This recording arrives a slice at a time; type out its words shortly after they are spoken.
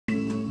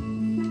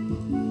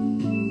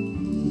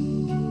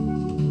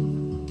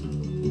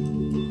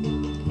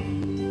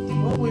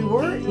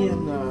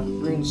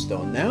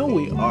Moonstone. Now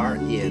we are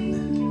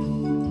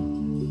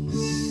in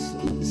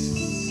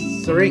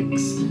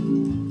Syrinx.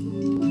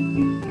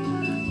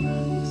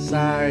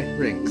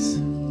 Syrinx.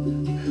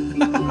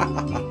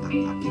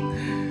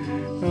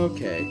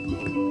 Okay.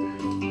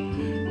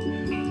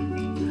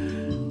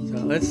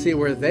 So let's see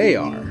where they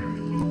are.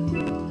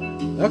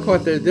 Look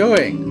what they're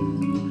doing.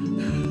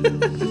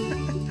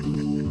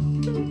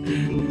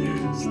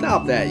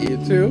 Stop that,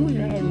 you two.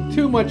 You're having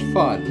too much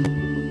fun.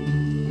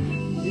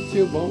 You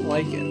two won't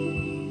like it.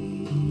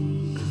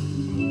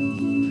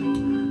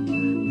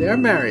 They're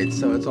married,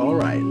 so it's all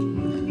right.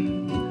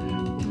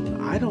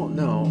 I don't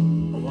know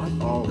what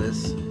all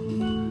this...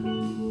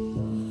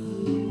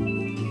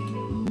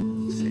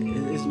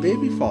 Is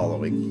baby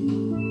following?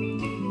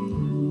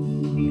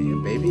 Yeah,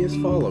 baby is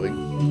following.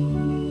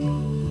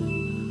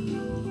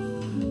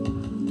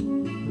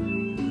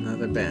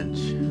 Another bench.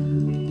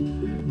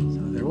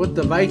 So they're with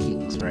the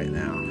Vikings right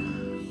now.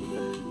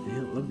 They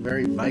don't look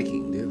very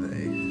Viking, do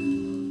they?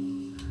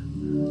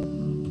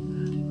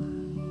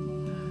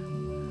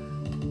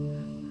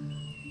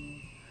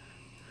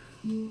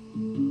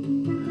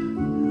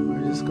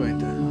 We're just going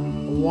to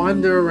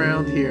wander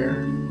around here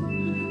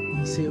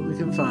and see what we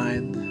can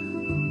find.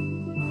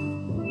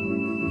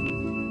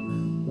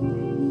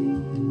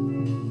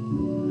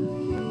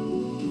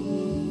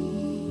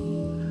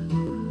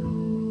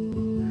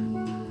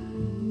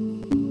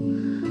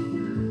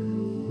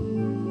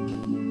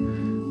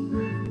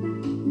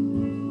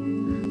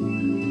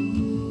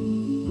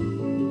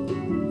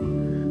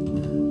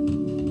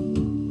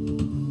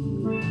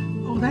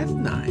 That's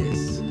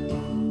nice.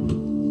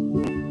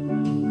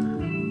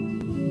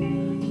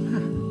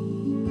 Huh.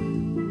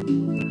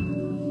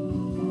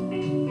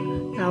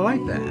 Yeah, I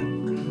like that. I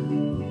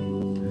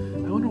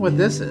wonder what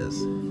this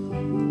is.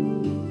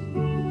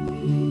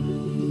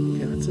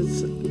 Okay, let's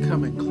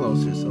come in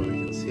closer so we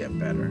can see it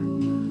better.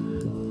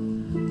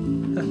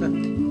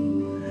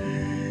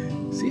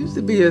 Seems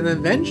to be an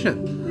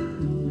invention.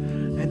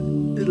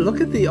 And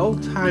look at the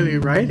old-timey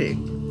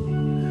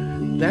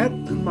writing. That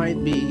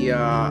might be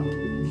a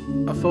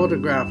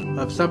photograph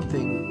of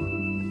something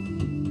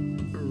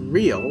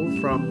real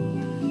from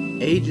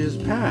ages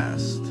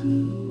past.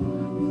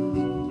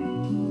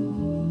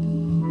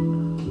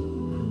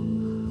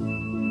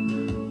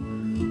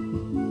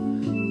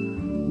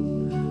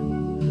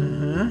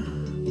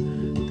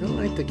 Don't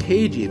like the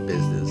cagey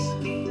business.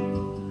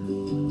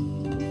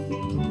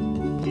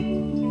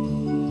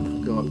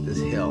 I'll go up this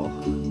hill.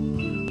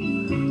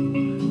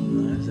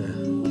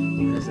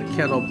 There's a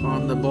kettle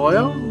on the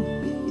boil.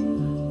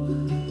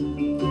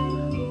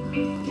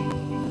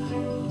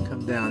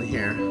 Down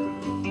here.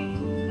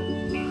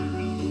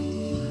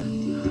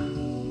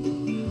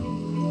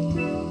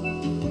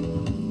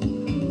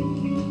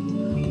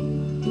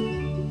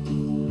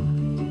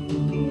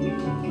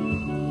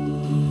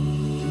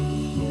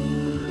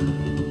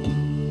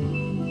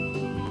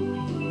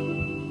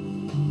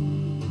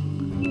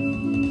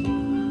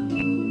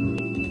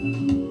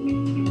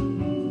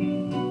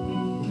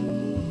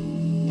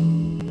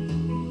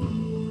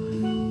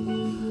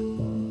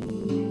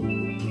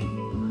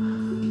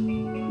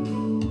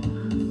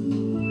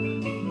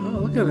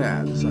 Look at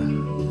that. There's a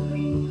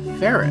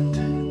ferret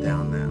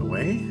down that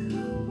way.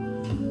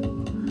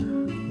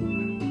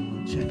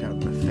 Check out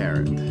the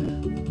ferret.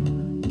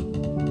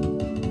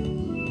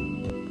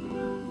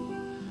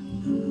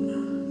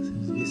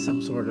 Seems to be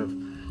some sort of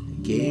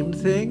game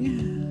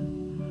thing.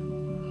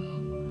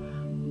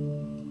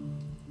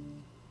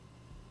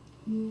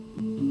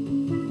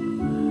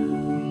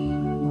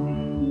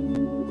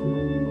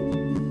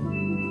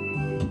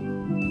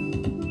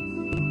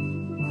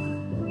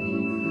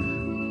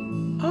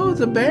 Oh,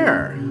 it's a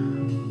bear.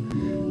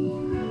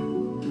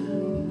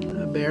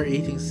 A bear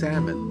eating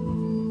salmon.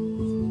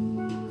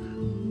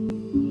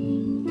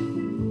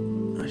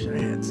 I should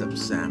have had some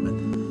salmon.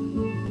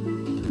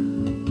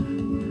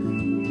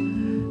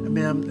 I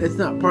mean, it's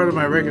not part of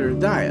my regular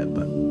diet,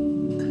 but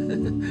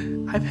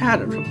I've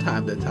had it from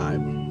time to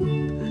time.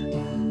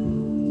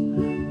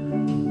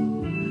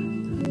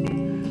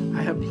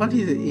 I have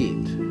plenty to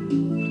eat.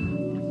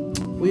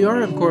 We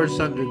are, of course,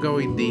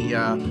 undergoing the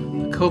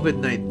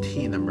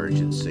COVID-19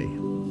 emergency.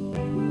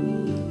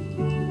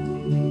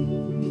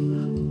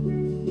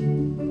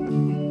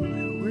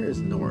 Where is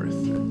north?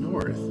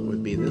 North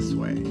would be this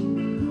way.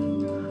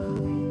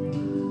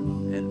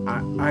 And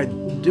I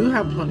do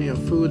have plenty of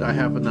food. I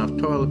have enough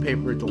toilet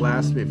paper to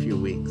last me a few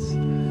weeks.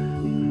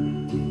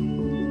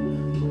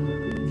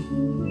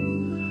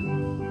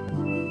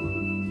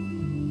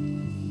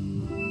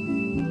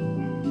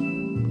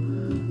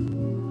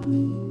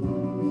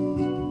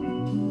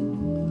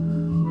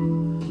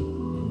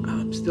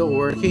 Still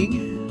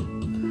working.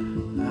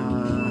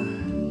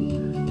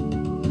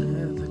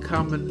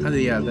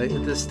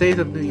 The state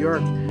of New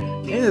York,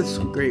 in its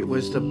great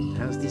wisdom,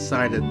 has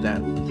decided that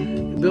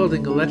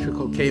building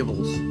electrical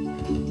cables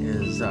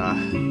is oh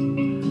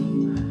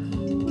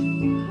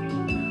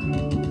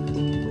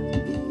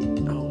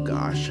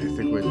gosh, I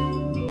think we're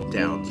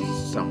down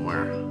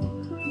somewhere.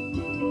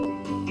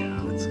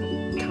 Yeah, let's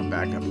come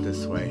back up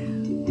this way.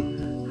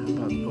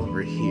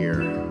 over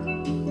here.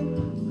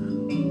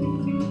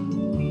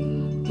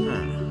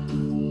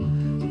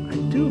 I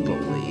do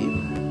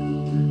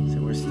believe.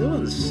 So we're still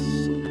in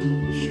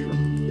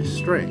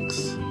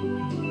Syrinx.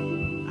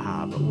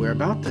 But we're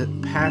about to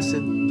pass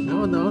it.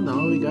 No,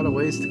 we got a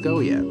ways to go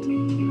yet.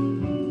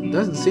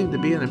 Doesn't seem to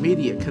be an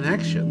immediate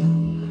connection.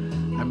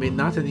 I mean,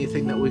 not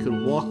anything that we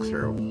could walk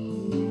through.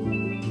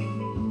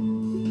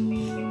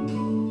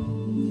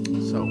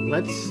 So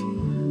let's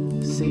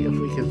see if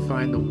we can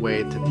find a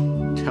way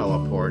to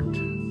teleport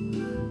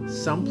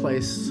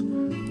someplace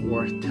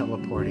worth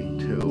teleporting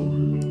to,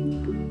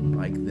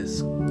 like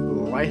this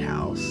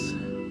lighthouse.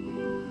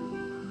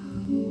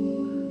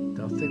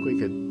 Don't think we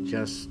could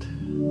just...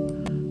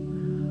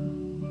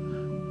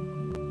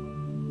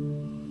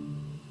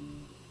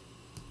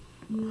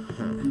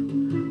 I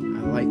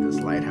like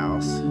this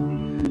lighthouse.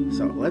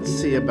 So let's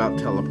see about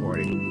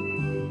teleporting.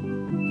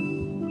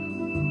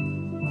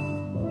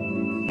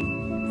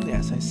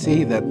 Yes, I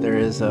see that there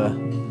is a...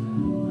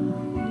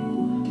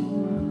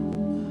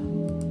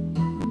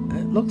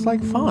 It looks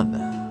like fun.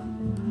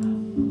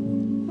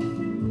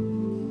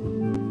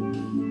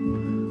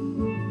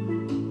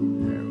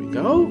 There we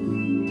go.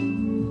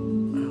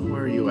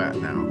 Where are you at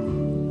now?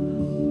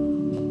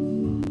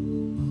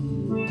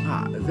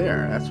 Ah,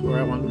 there. That's where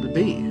I wanted to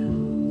be.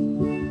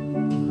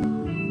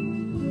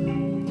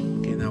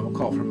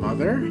 Call for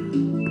mother.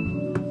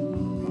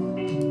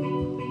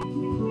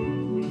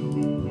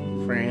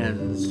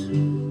 Friends.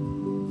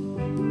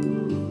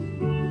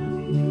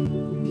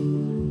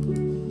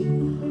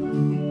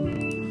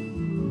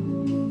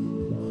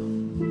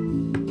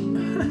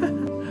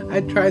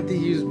 I tried to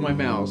use my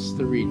mouse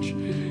to reach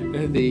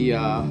the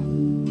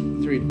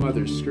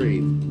mother's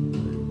screen,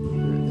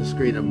 the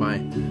screen of my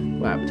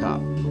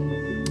laptop.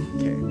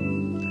 Okay,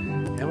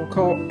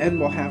 and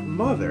we'll have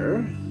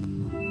mother.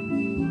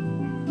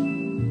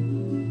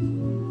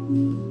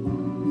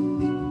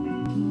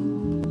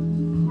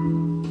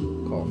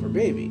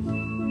 Baby.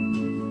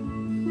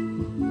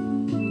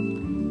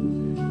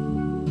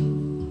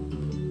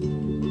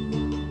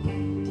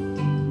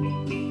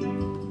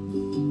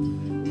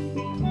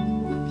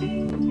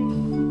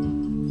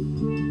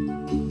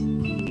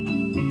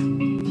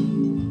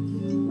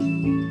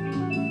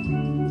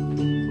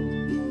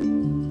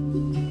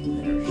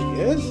 There she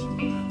is.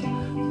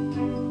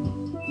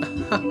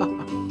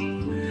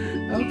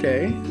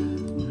 Okay.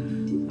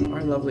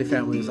 Our lovely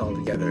family is all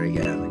together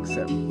again,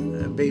 except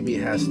baby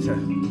has to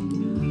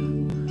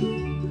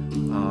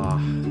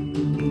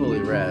fully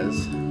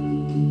res.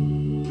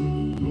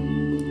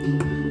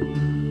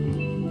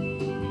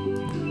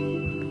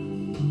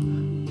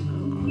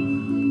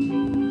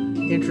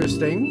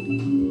 Interesting.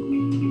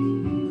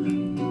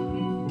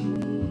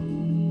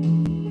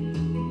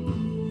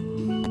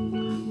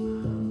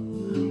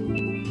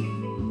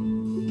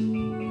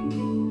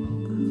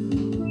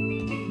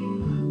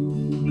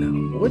 Now,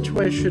 which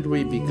way should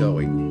we be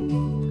going?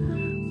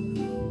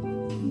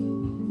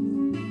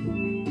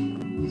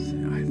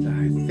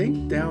 I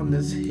think down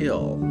this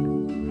hill.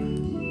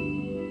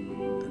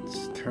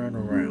 Let's turn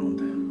around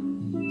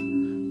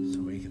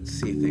so we can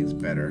see things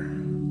better.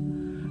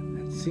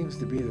 That seems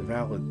to be the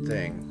valid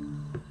thing.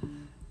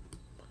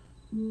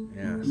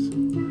 Yes.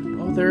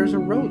 Oh, there's a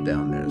road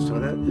down there, so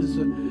that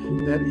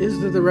is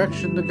the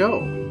direction to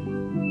go.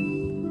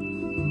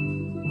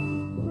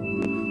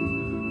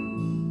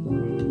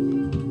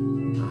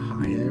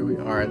 Aha, here we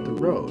are at the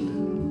road.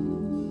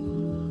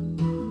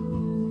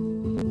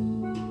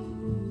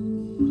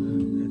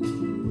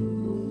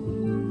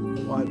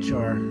 Watch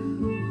our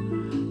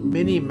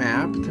mini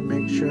map to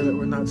make sure that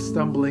we're not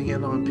stumbling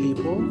in on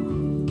people.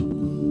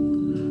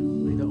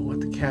 We don't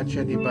want to catch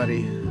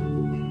anybody.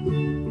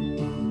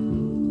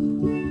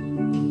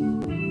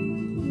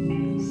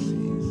 Let's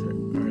see,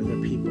 are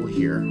there people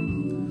here? I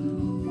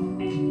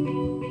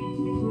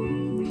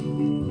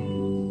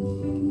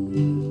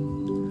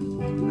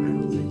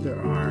don't think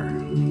there are.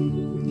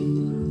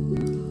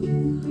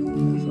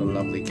 There's a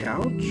lovely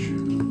couch.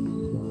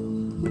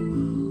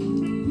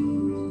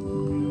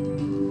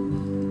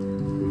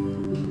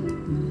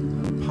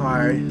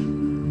 Pie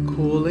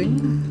cooling.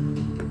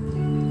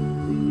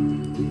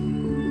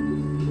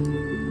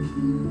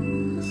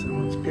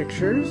 Someone's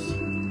pictures.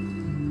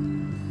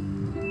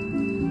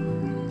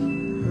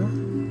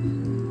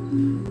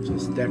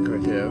 Just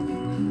decorative.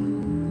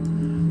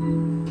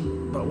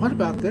 But what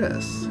about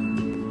this?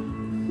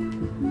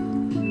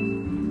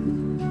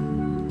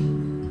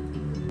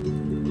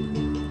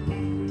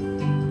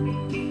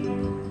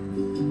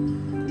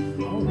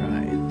 All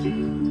right.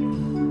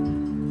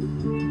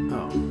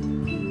 Oh.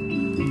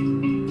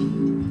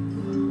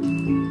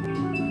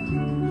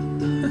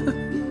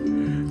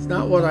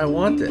 Not what I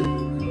wanted.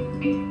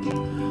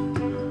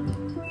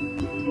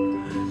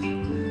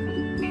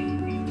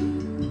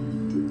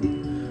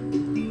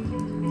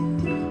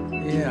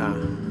 Yeah.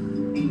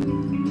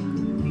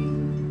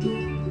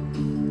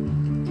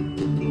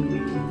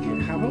 Okay,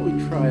 how about we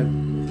try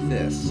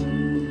this?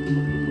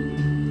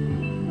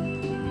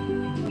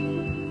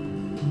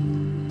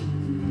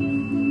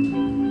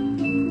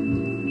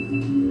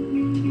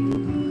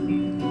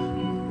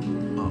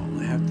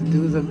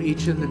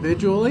 each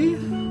individually.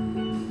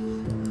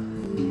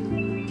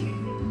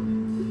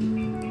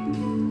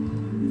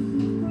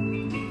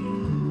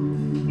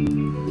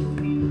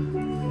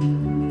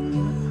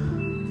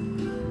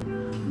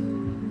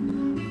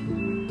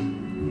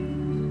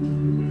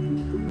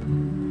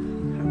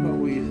 How about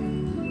we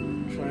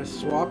try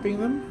swapping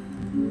them?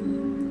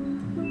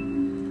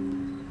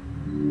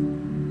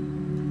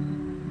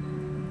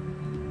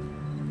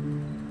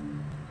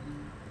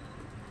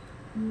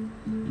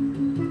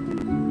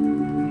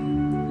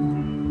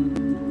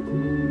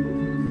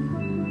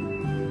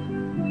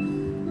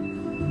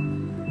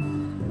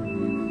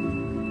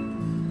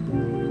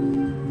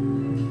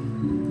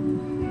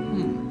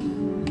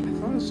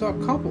 I saw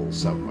a couple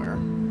somewhere.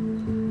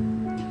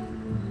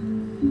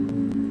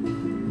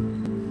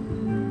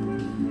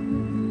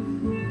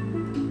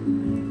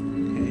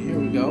 Okay, here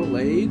we go.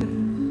 Laid.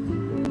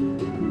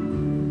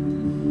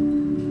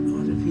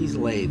 What if he's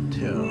laid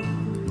too?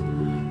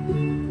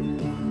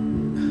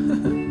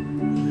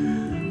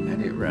 That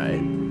ain't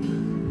right.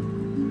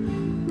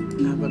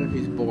 How about if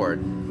he's bored?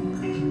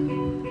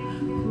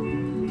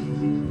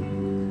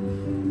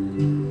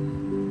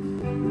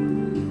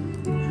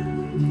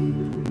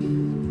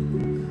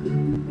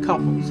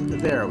 Couples.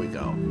 There we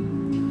go.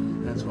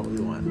 That's what we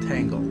want.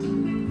 Tangled.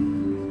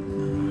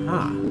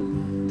 Ah,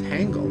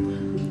 tangled.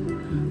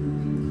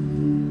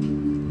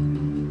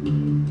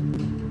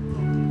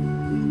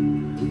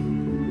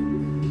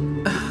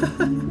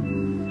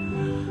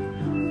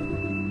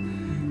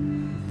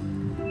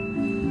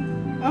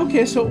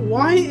 Okay, so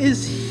why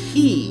is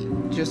he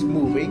just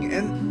moving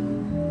and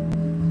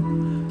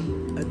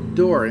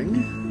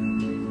adoring?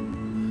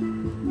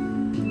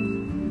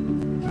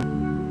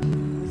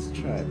 Let's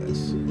try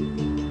this.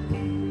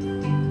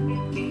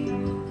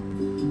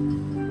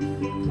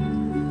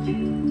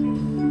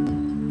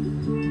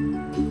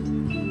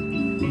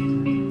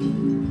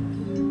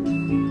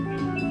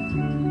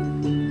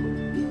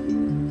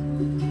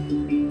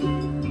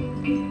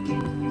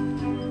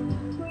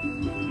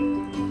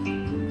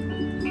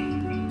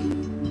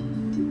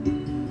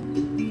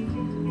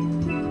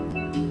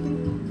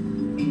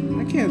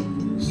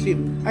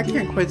 I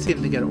can't quite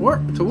seem to get it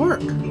to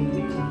work.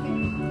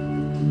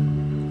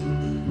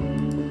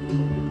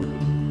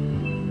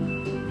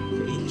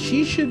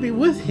 She should be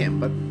with him,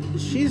 but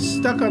she's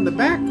stuck on the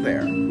back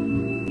there.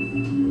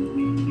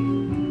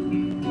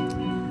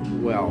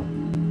 Well,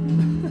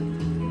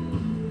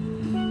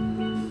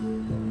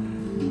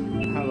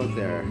 how about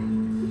there?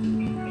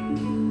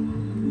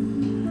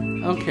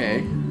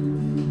 Okay,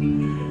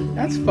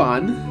 that's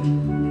fun.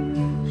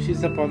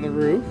 She's up on the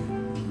roof.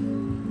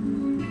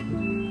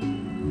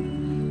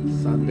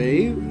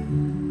 Sunbathe.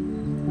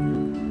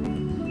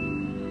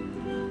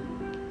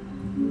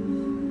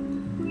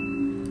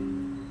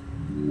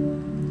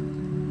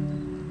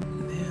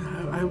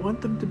 Yeah, I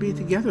want them to be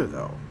together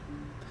though.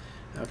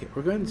 Okay,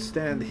 we're going to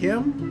stand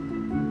him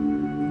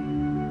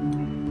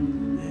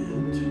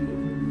and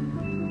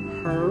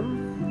her.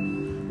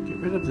 Get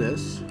rid of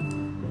this,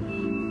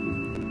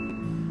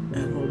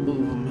 and we'll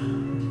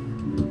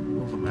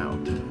move them out.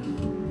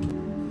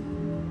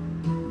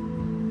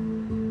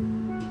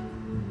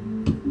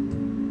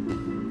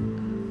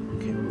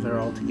 They're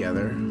all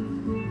together.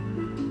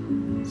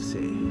 Let's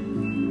see.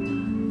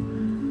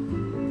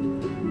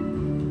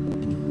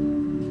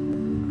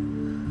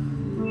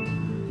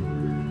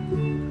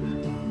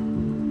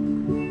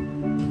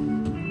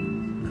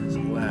 There's a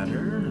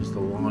ladder. There's the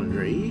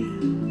laundry.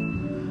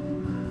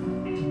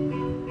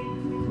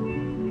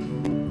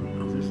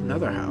 Oh, there's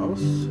another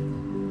house.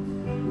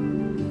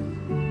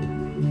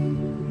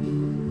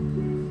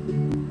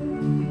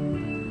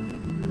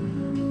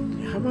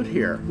 How about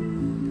here?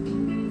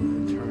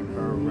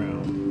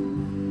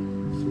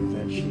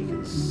 She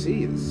can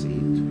see the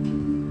seat.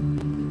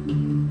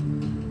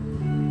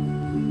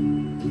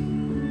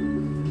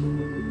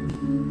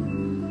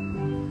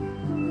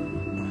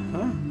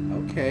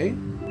 Okay.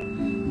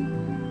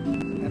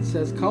 That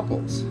says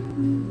couples.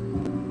 And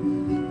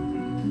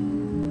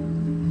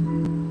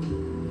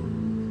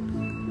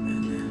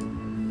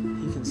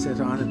he can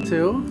sit on it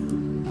too.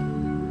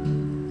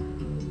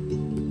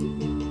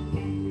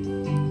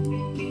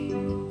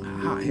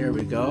 Aha, here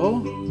we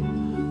go.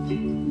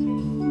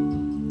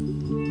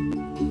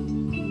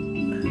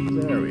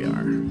 There we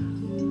are.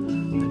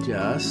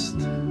 Adjust.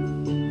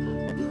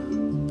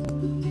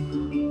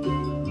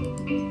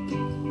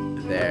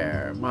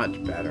 There,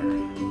 much better.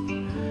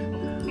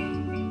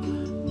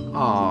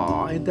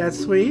 Aw, ain't that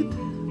sweet?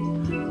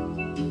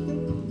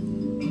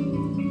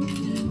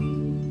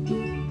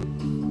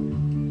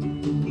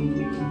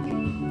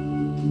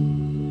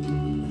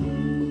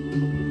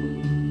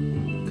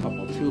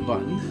 Couple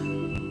 2-button.